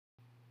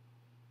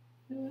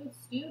Hello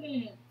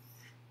students,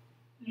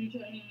 I'm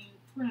joining you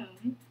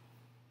from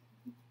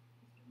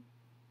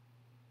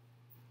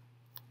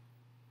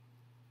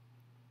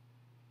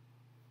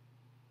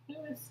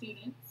Hello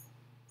students,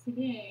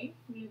 today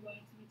we are going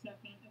to be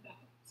talking about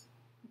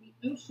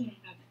the ocean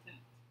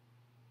habitat.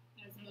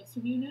 As most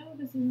of you know,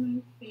 this is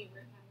my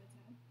favorite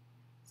habitat,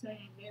 so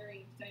I'm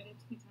very excited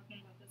to be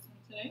talking about this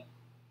one today.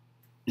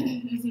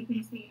 As you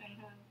can see, I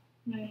have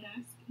my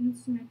mask and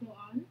snorkel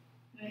on.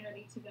 I'm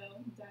ready to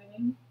go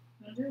diving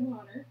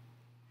underwater.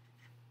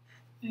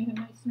 I have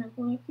my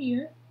snorkel up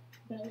here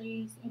that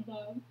lays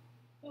above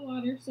the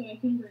water so I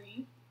can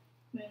breathe.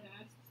 My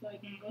mask so I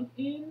can look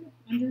in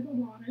under the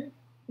water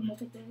and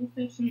look at the little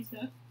fish and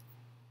stuff.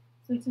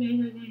 So today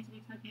we're going to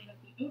be talking about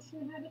the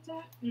ocean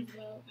habitat as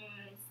well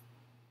as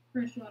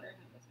freshwater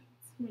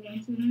habitats. We're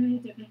going to learn the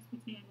difference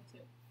between the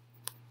two.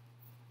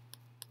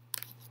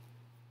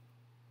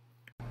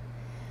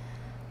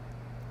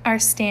 Our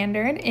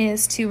standard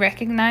is to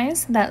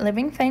recognize that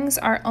living things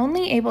are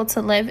only able to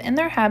live in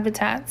their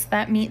habitats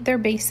that meet their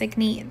basic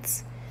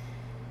needs.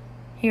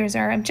 Here's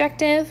our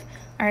objective,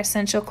 our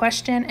essential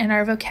question, and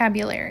our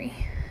vocabulary.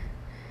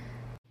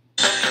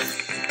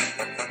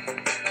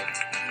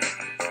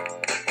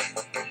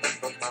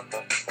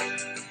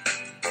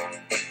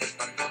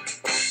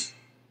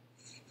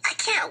 I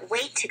can't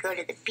wait to go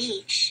to the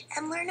beach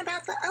and learn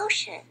about the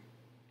ocean.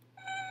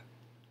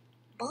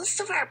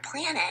 Most of our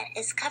planet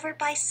is covered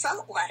by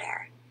salt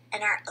water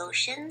in our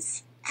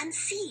oceans and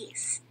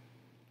seas.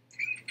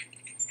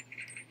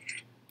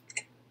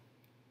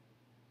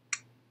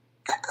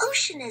 The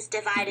ocean is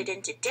divided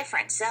into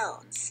different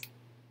zones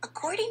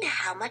according to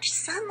how much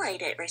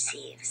sunlight it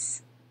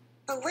receives.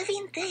 The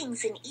living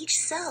things in each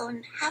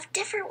zone have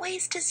different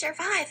ways to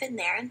survive in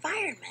their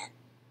environment.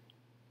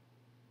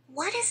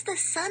 What is the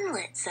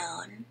sunlit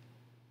zone?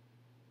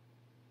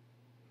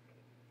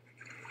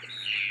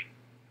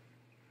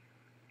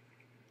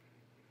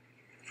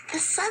 The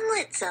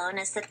sunlit zone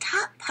is the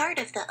top part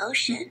of the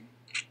ocean.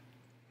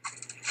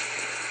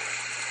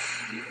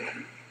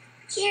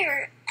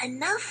 Here,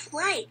 enough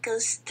light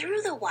goes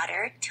through the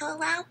water to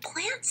allow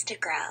plants to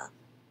grow.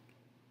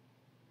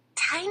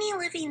 Tiny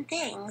living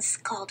things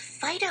called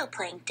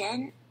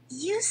phytoplankton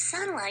use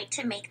sunlight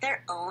to make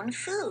their own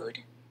food,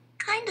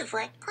 kind of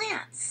like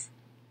plants.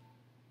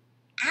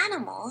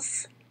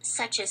 Animals,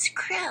 such as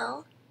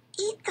krill,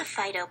 eat the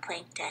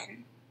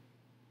phytoplankton.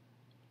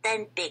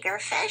 Then bigger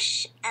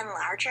fish and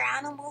larger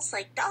animals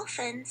like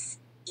dolphins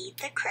eat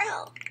the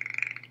krill.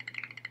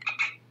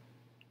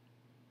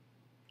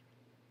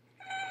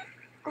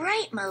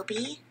 Right,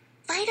 Moby.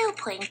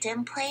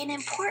 Phytoplankton play an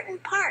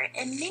important part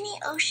in many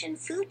ocean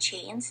food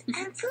chains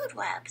and food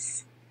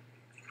webs.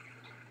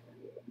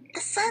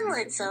 The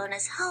sunlit zone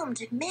is home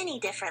to many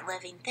different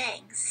living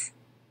things.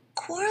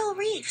 Coral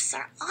reefs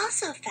are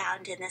also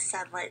found in the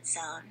sunlit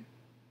zone.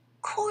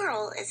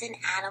 Coral is an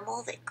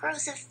animal that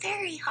grows a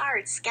very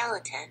hard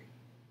skeleton.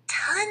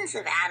 Tons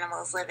of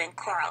animals live in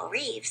coral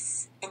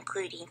reefs,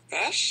 including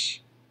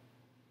fish,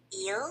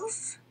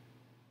 eels,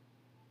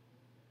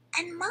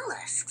 and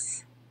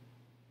mollusks.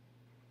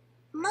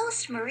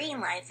 Most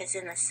marine life is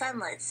in the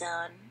sunlit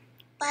zone,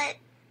 but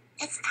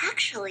it's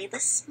actually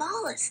the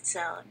smallest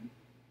zone.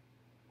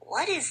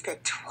 What is the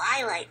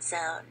twilight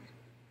zone?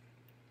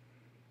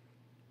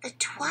 The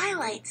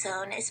twilight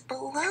zone is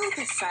below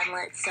the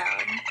sunlit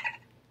zone.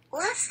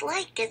 Less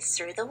light gets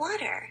through the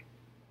water.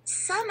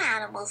 Some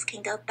animals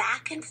can go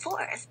back and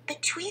forth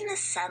between the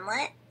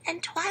sunlit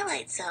and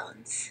twilight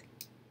zones,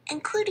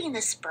 including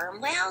the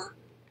sperm whale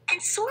and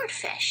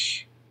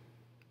swordfish.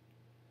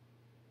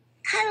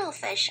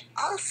 Cuttlefish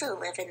also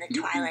live in the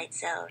twilight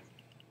zone.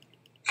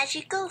 As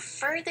you go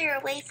further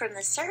away from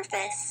the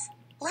surface,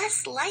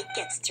 less light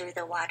gets through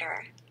the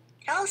water.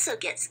 It also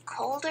gets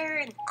colder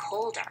and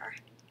colder.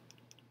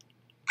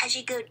 As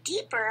you go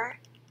deeper,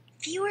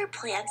 fewer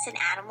plants and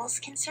animals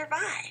can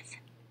survive.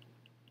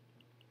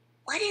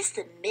 What is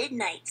the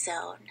midnight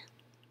zone?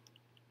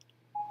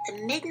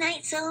 The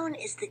midnight zone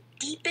is the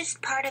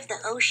deepest part of the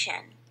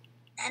ocean,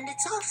 and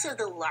it's also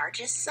the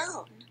largest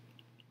zone.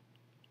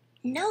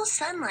 No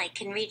sunlight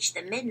can reach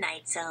the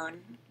midnight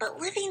zone,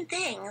 but living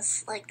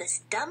things like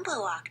this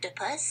Dumbo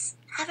octopus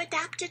have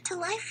adapted to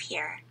life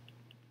here.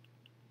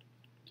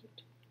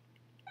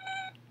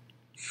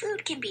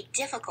 Food can be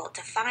difficult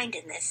to find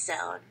in this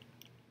zone.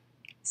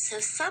 So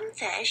some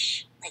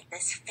fish, like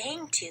this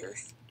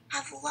fangtooth,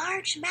 have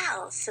large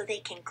mouths so they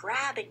can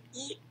grab and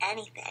eat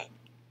anything.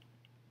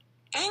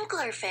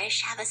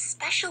 Anglerfish have a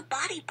special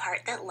body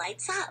part that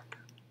lights up.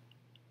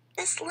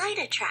 This light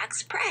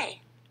attracts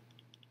prey.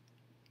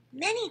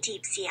 Many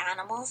deep-sea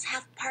animals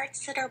have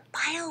parts that are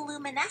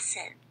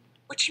bioluminescent,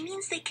 which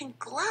means they can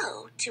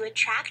glow to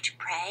attract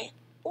prey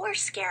or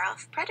scare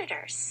off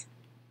predators.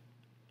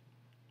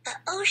 The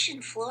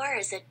ocean floor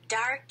is a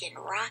dark and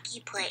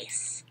rocky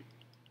place.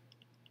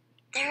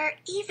 There are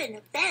even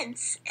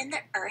vents in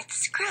the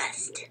Earth's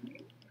crust.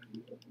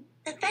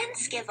 The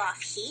vents give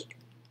off heat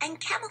and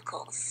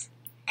chemicals,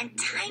 and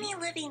tiny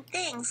living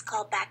things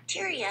called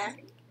bacteria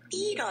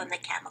feed on the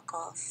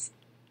chemicals.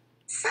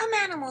 Some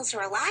animals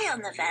rely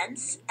on the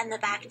vents and the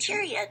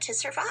bacteria to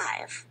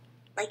survive,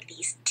 like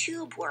these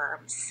tube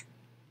worms.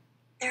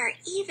 There are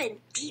even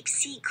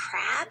deep-sea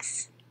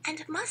crabs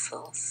and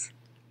mussels.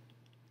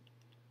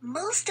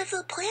 Most of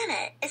the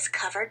planet is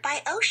covered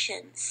by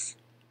oceans,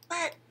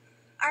 but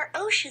our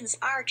oceans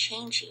are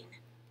changing.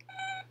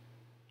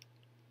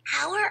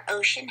 How are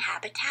ocean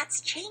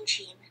habitats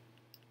changing?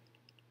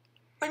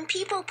 When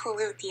people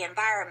pollute the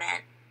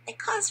environment, they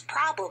cause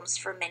problems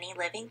for many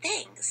living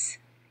things.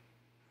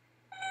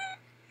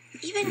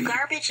 Even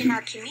garbage in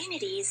our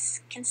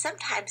communities can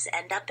sometimes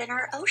end up in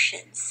our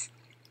oceans.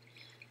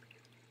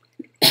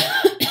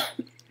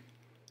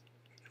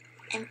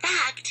 In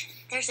fact,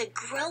 there's a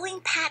growing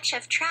patch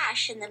of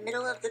trash in the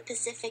middle of the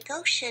Pacific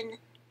Ocean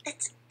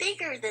that's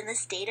bigger than the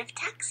state of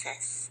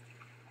Texas.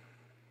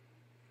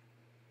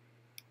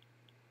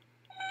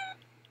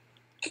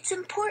 It's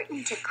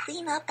important to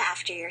clean up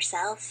after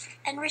yourself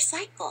and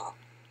recycle.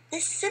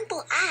 This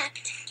simple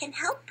act can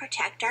help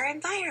protect our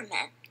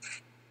environment.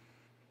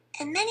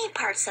 In many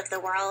parts of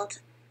the world,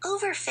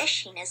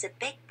 overfishing is a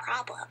big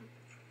problem.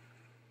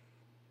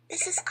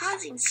 This is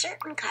causing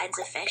certain kinds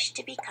of fish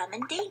to become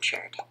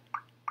endangered.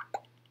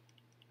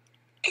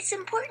 It's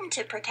important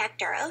to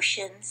protect our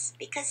oceans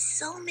because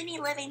so many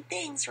living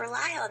things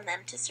rely on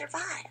them to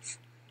survive.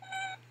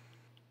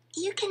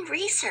 You can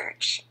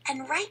research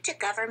and write to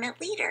government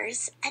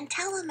leaders and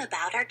tell them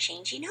about our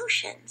changing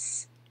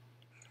oceans.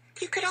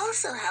 You could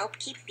also help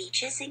keep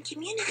beaches and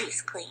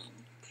communities clean.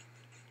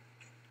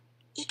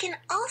 You can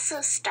also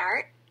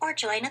start or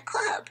join a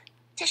club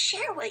to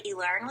share what you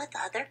learn with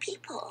other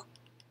people.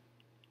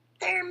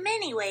 There are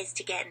many ways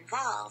to get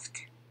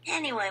involved.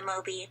 Anyway,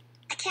 Moby,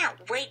 I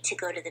can't wait to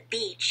go to the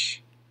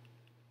beach.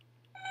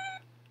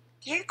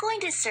 You're going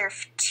to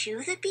surf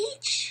to the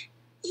beach?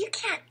 You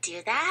can't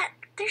do that.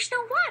 There's no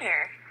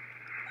water.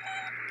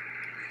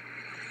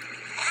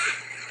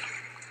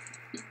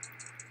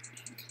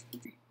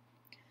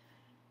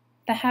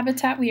 The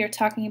habitat we are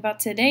talking about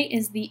today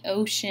is the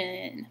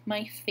ocean,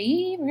 my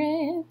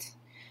favorite.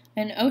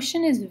 An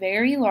ocean is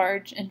very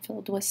large and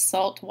filled with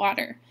salt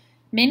water.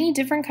 Many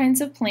different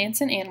kinds of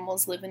plants and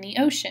animals live in the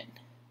ocean.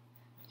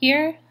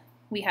 Here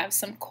we have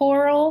some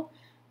coral,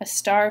 a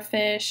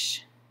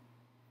starfish,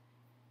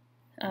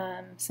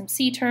 some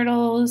sea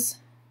turtles,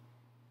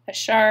 a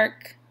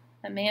shark,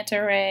 a manta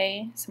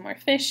ray, some more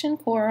fish and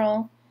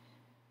coral,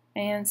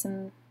 and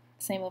some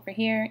same over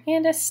here,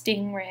 and a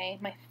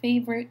stingray, my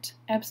favorite,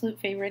 absolute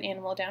favorite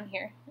animal down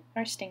here,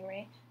 our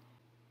stingray.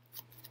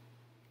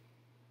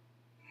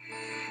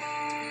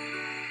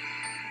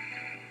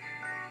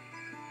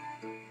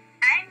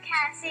 I'm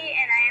Cassie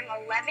and I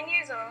am 11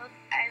 years old.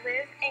 I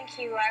live in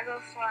Key Largo,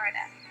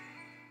 Florida.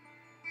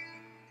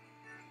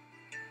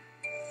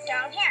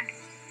 Down here.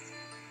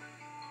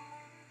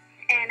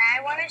 And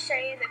I want to show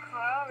you the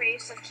coral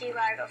reefs of Key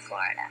Largo,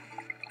 Florida.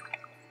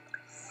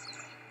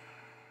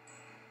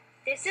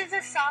 This is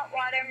a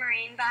saltwater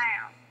marine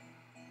biome.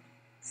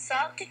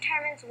 Salt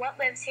determines what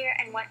lives here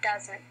and what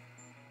doesn't.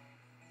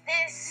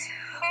 This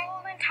whole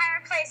entire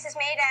place is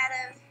made out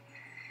of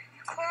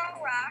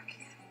coral rock.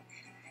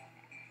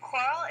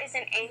 Coral is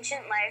an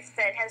ancient life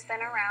that has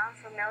been around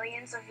for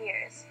millions of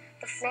years.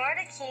 The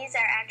Florida Keys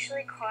are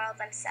actually coral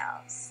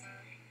themselves.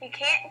 You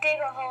can't dig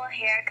a hole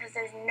here because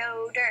there's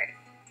no dirt.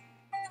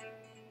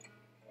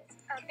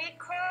 A big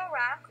coral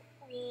rock,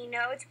 we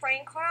know it's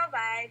brain coral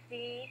by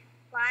the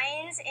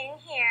lines in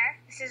here.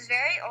 This is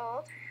very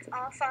old,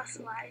 all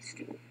fossilized.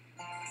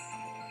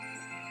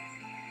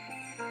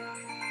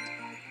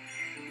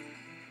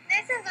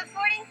 This is a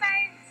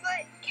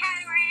 45-foot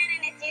catamaran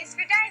and it's used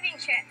for diving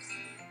trips.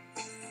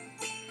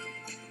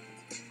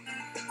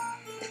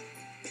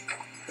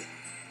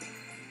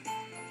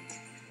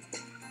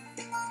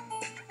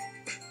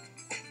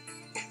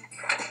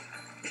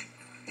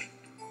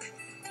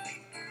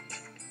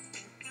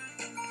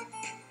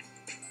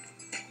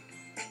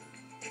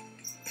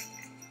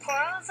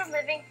 Coral is a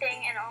living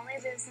thing and only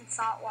lives in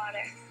salt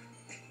water.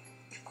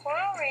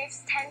 Coral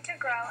reefs tend to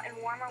grow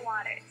in warmer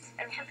waters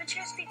at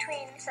temperatures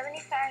between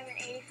 75 and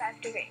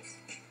 85 degrees.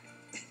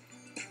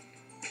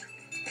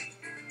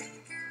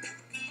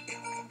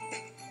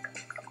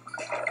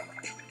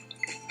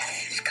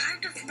 It's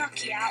kind of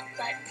mucky out,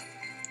 but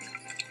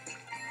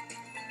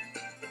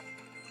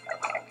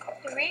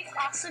the reef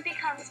also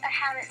becomes a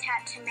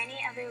habitat to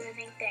many other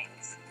living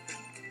things.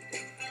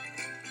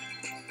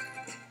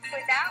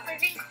 Without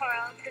living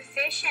coral, the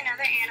fish and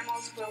other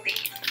animals will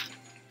leave.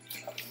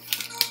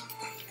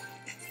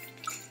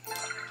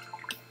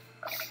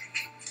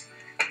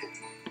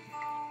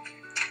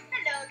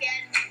 Hello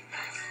again.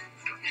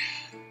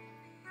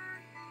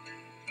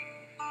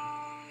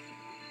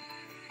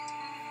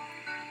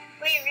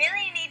 We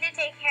really need to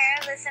take care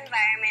of this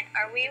environment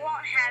or we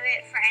won't have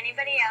it for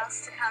anybody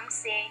else to come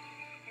see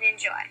and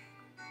enjoy.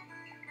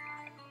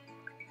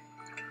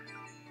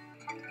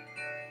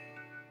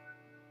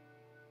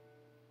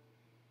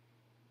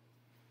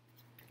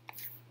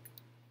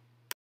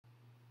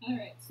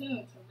 Alright, so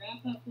to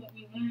wrap up what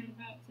we learned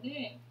about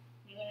today,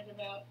 we learned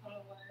about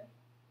our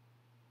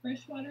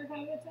freshwater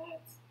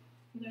habitats,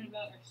 we learn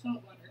about our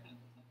saltwater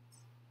habitats.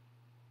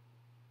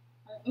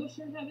 Our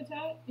ocean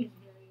habitat is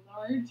very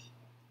large,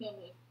 filled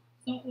with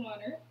salt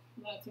water,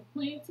 lots of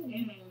plants and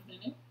animals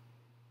in it.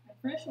 Our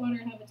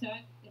freshwater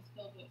habitat is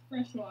filled with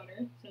fresh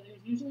water, so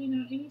there's usually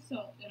not any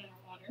salt in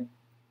our water,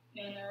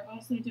 and there are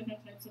also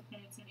different types of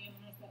plants and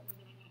animals that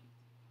live in that.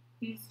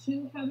 These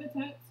two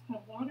habitats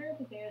have water,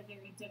 but they are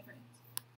very different.